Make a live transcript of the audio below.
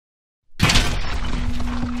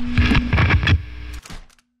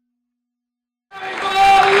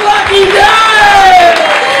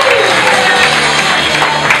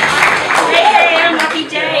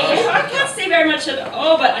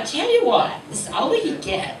older you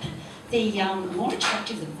get, the more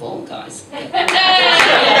attractive the bald guys get. Going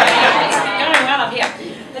well up here.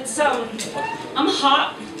 It's, I'm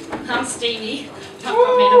hot, I'm steamy, I've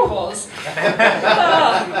got menopause.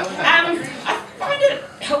 I find it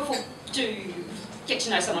helpful to get to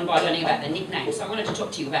know someone by learning about their nicknames. So I wanted to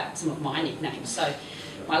talk to you about some of my nicknames. So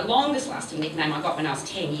my longest lasting nickname I got when I was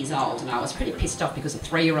 10 years old, and I was pretty pissed off because a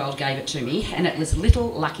 3-year-old gave it to me, and it was Little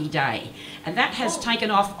Lucky Day. And that has taken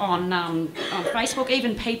off on Facebook.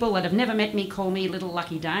 Even people that have never met me call me Little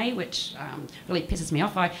Lucky Day, which really pisses me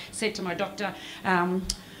off. I said to my doctor,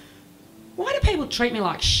 why do people treat me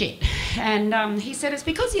like shit? And he said, it's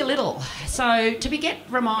because you're little. So to get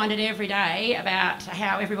reminded every day about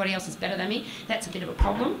how everybody else is better than me, that's a bit of a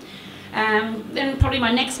problem. Then probably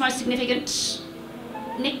my next most significant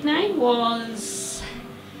nickname was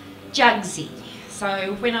Jugsy.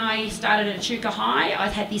 So when I started at Echuca High, I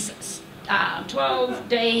had this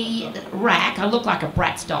 12D rack. I looked like a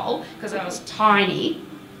Bratz doll because I was tiny.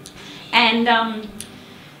 And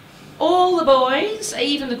all the boys,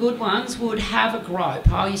 even the good ones, would have a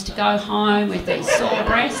grope. I used to go home with these sore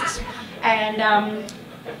breasts, and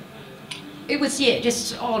it was, yeah,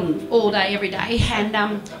 just on all day, every day. And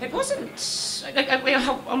it wasn't...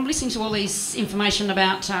 I'm listening to all this information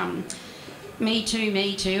about me too,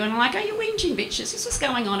 and I'm like, are you whinging, bitches? This was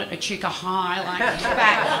going on at Echuca High, like,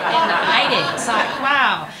 back in the 80s. Like,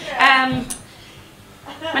 wow.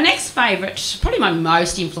 My next favourite, probably my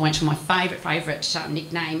most influential, my favourite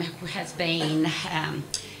nickname has been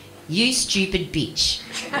You Stupid Bitch.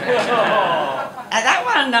 That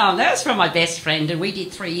one, that was from my best friend, and we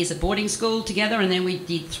did 3 years of boarding school together, and then we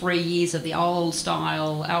did 3 years of the old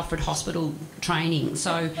style Alfred Hospital training.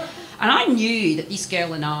 So, and I knew that this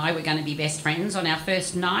girl and I were going to be best friends. On our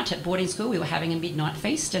first night at boarding school, we were having a midnight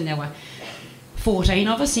feast, and there were 14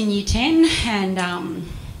 of us in year 10, and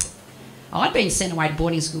I'd been sent away to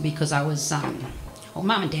boarding school because I was, well,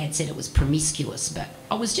 Mum and Dad said it was promiscuous, but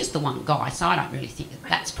I was just the one guy, so I don't really think that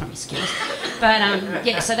that's promiscuous. But,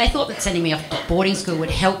 yeah, so they thought that sending me off to boarding school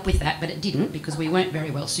would help with that, but it didn't because we weren't very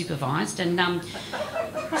well supervised. And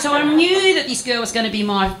so I knew that this girl was going to be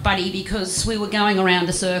my buddy because we were going around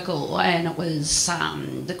a circle, and it was,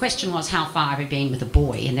 the question was how far have you been with a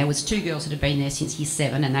boy? And there was 2 girls that had been there since year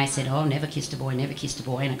 7, and they said, oh, never kissed a boy, never kissed a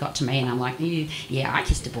boy. And it got to me, and I'm like, yeah, I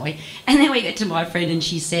kissed a boy. And then we get to my friend, and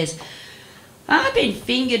she says, I've been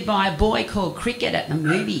fingered by a boy called Cricket at the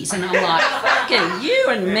movies. And I'm like, fucking you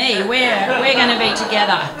and me, we're going to be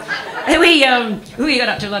together. And we got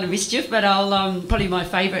up to a lot of mischief, but probably my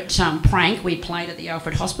favourite prank, we played at the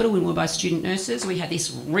Alfred Hospital when we were both student nurses. We had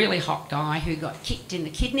this really hot guy who got kicked in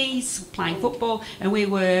the kidneys playing football, and we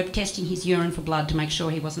were testing his urine for blood to make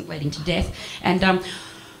sure he wasn't bleeding to death. And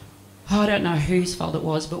I don't know whose fault it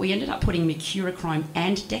was, but we ended up putting mercurochrome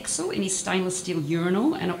and Dexel in his stainless steel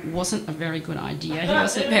urinal, and it wasn't a very good idea. He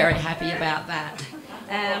wasn't very happy about that.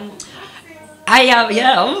 He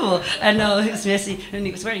was messy, and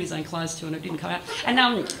he was wearing his own clothes too, and it didn't come out.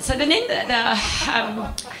 And so then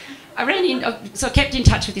I ran in, so I kept in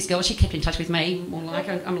touch with this girl. She kept in touch with me, more like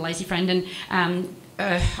I'm a lazy friend, and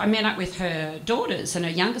I met up with her daughters, and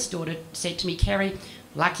her youngest daughter said to me, Kerry,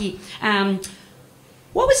 Lucky,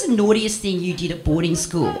 what was the naughtiest thing you did at boarding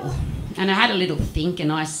school? And I had a little think,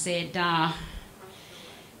 and I said,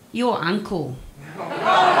 your uncle.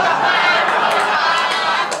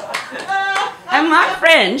 And my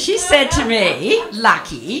friend, she said to me,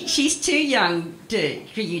 Lucky, she's too young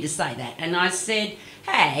for you to say that. And I said,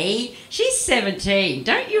 hey, she's 17.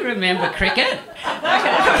 Don't you remember cricket? Thank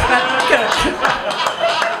you.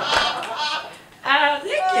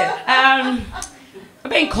 I've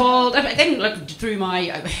been called, then look through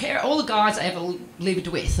all the guys I ever lived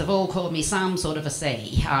with have all called me some sort of a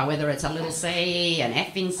C, whether it's a little C, an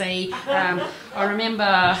F in C. I remember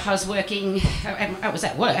I was working, I was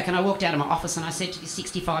at work, and I walked out of my office and I said to this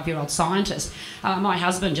 65-year-old scientist, my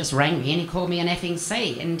husband just rang me and he called me an effing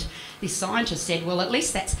C. And this scientist said, well, at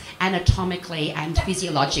least that's anatomically and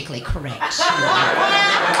physiologically correct.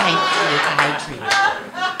 Thank you, Adrian.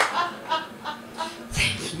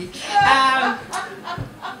 Thank you.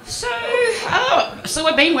 So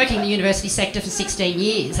I've been working in the university sector for 16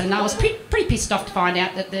 years, and I was pretty pissed off to find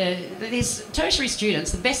out that these tertiary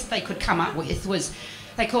students, the best they could come up with was,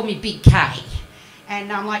 they called me Big K.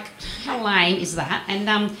 And I'm like, how lame is that? And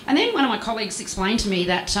then one of my colleagues explained to me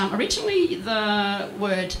that originally the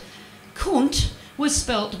word cunt was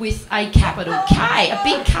spelt with a capital K, a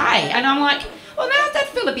big K. And I'm like, well, now I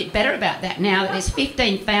feel a bit better about that now that there's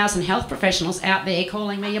 15,000 health professionals out there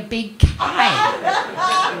calling me a big K.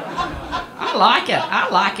 I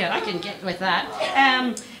like it, I can get with that.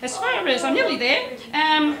 As far as, I'm nearly there,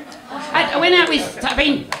 I went out with,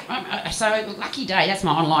 so Lucky Day, that's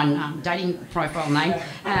my online dating profile name,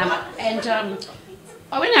 and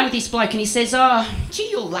I went out with this bloke and he says, oh, gee,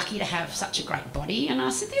 you're lucky to have such a great body. And I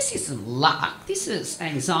said, this isn't luck, this is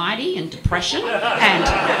anxiety and depression and...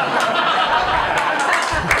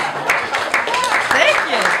 Thank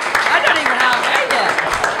you. I don't even know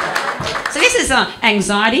yet. So this is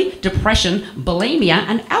anxiety, depression, bulimia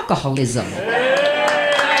and alcoholism.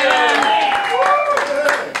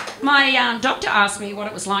 My doctor asked me what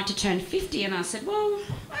it was like to turn 50 and I said, well,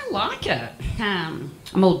 I like it.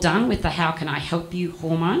 I'm all done with the how can I help you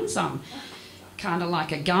hormones. I'm kind of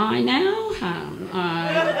like a guy now. I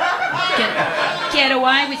get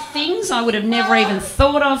away with things I would have never even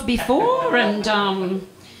thought of before, and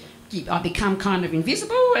I become kind of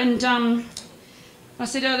invisible. And I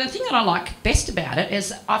said, the thing that I like best about it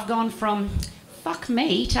is I've gone from fuck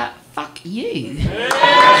me to fuck you.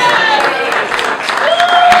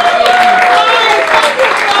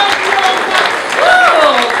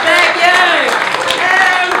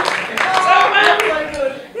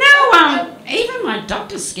 Even my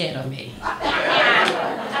doctor's scared of me.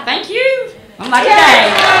 Thank you. On Lucky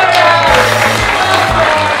Day.